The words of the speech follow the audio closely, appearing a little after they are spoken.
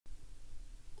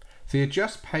The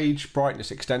Adjust Page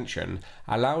Brightness extension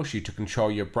allows you to control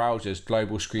your browser's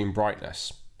global screen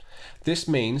brightness. This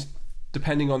means,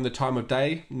 depending on the time of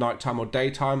day, nighttime or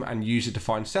daytime, and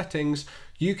user-defined settings,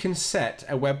 you can set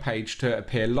a web page to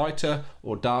appear lighter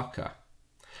or darker.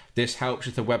 This helps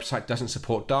if the website doesn't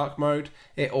support dark mode.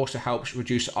 It also helps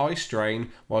reduce eye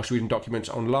strain whilst reading documents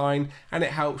online, and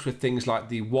it helps with things like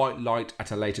the white light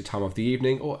at a later time of the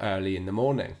evening or early in the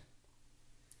morning.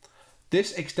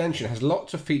 This extension has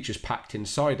lots of features packed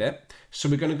inside it, so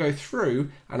we're going to go through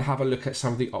and have a look at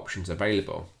some of the options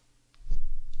available.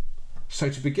 So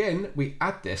to begin, we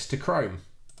add this to Chrome.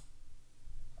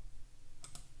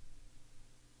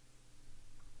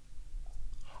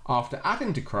 After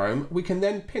adding to Chrome, we can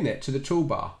then pin it to the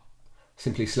toolbar.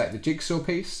 Simply select the jigsaw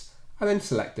piece and then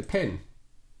select the pin.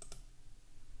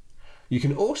 You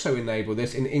can also enable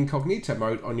this in incognito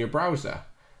mode on your browser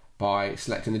by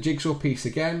selecting the jigsaw piece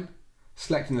again,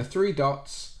 selecting the three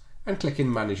dots and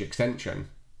clicking Manage Extension.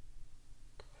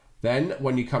 Then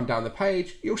when you come down the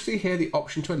page, you'll see here the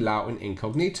option to allow in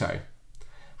incognito,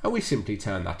 and we simply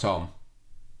turn that on.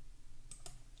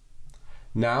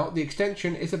 Now the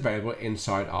extension is available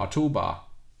inside our toolbar.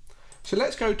 So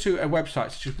let's go to a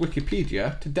website such as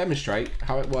Wikipedia to demonstrate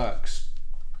how it works.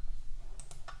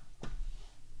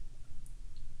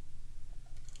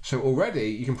 So already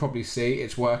you can probably see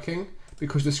it's working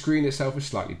because the screen itself is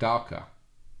slightly darker.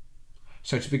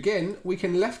 So to begin, we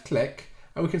can left click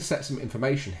and we can set some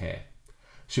information here.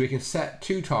 So we can set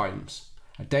two times,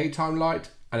 a daytime light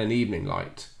and an evening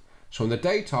light. So on the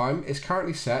daytime it's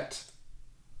currently set,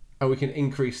 and we can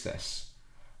increase this.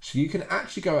 So you can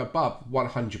actually go above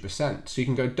 100%. So you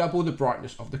can go double the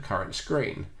brightness of the current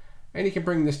screen. And you can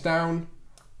bring this down.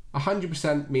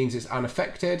 100% means it's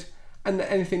unaffected, and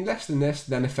anything less than this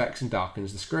then affects and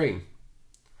darkens the screen.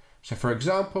 So for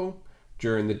example,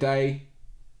 during the day,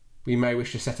 we may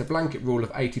wish to set a blanket rule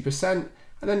of 80%,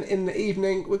 and then in the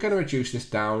evening, we're going to reduce this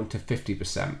down to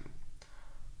 50%.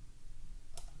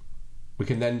 We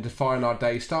can then define our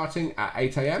day starting at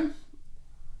 8 AM.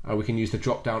 We can use the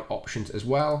drop-down options as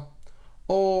well,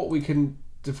 or we can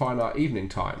define our evening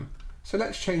time. So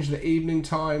let's change the evening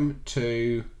time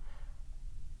to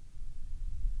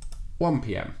 1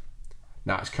 PM.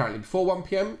 Now it's currently before 1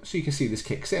 PM, so you can see this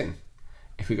kicks in.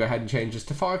 If we go ahead and change this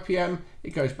to 5 PM,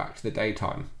 it goes back to the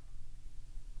daytime.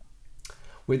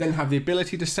 We then have the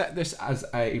ability to set this as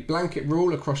a blanket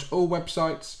rule across all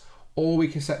websites, or we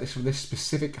can set this for this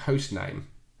specific host name.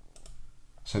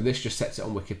 So this just sets it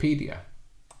on Wikipedia.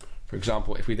 For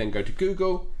example, if we then go to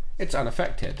Google, it's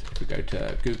unaffected if we go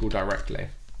to Google directly.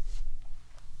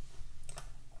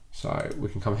 So we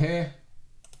can come here.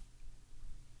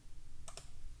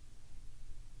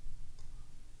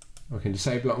 We can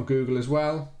disable it on Google as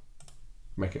well.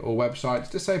 Make it all websites,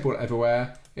 disable it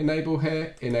everywhere, enable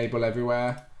here, enable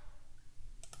everywhere.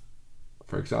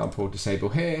 For example, disable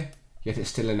here, yet it's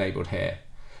still enabled here.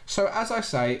 So as I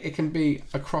say, it can be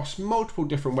across multiple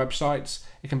different websites,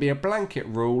 it can be a blanket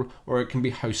rule, or it can be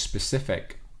host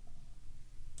specific.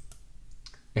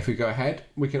 If we go ahead,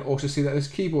 we can also see that there's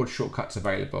keyboard shortcuts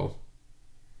available.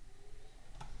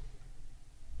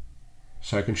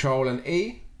 So Control and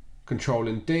E, Control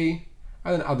and D,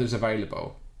 and then others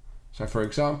available. So for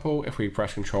example, if we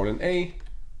press Control and E,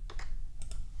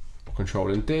 or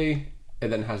Control and D, it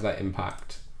then has that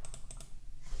impact.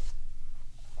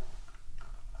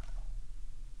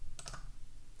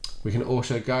 We can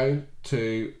also go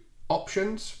to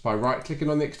options by right clicking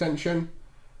on the extension,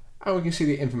 and we can see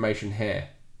the information here.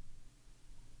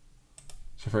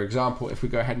 So for example, if we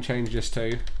go ahead and change this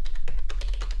to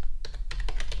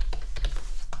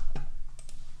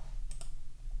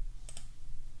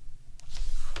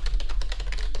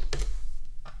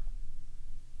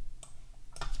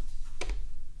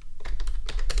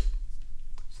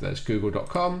that's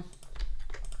google.com.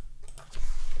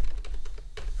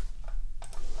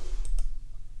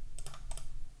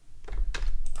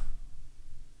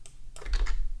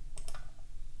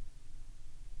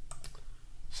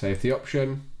 Save the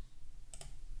option.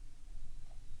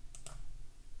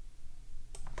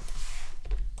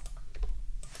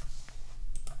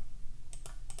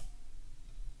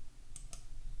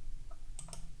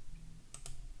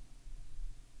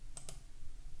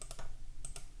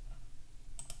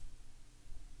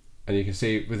 And you can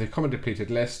see with the comma depleted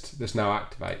list, this now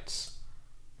activates.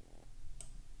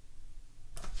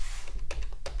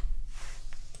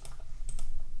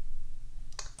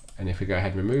 And if we go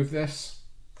ahead and remove this,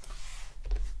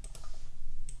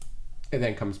 it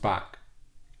then comes back.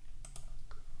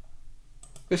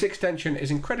 This extension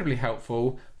is incredibly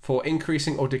helpful for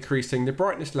increasing or decreasing the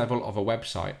brightness level of a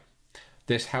website.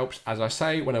 This helps, as I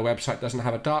say, when a website doesn't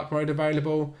have a dark mode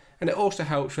available, and it also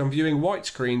helps when viewing white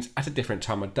screens at a different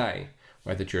time of day,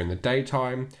 whether during the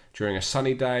daytime, during a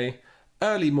sunny day,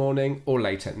 early morning or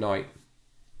late at night.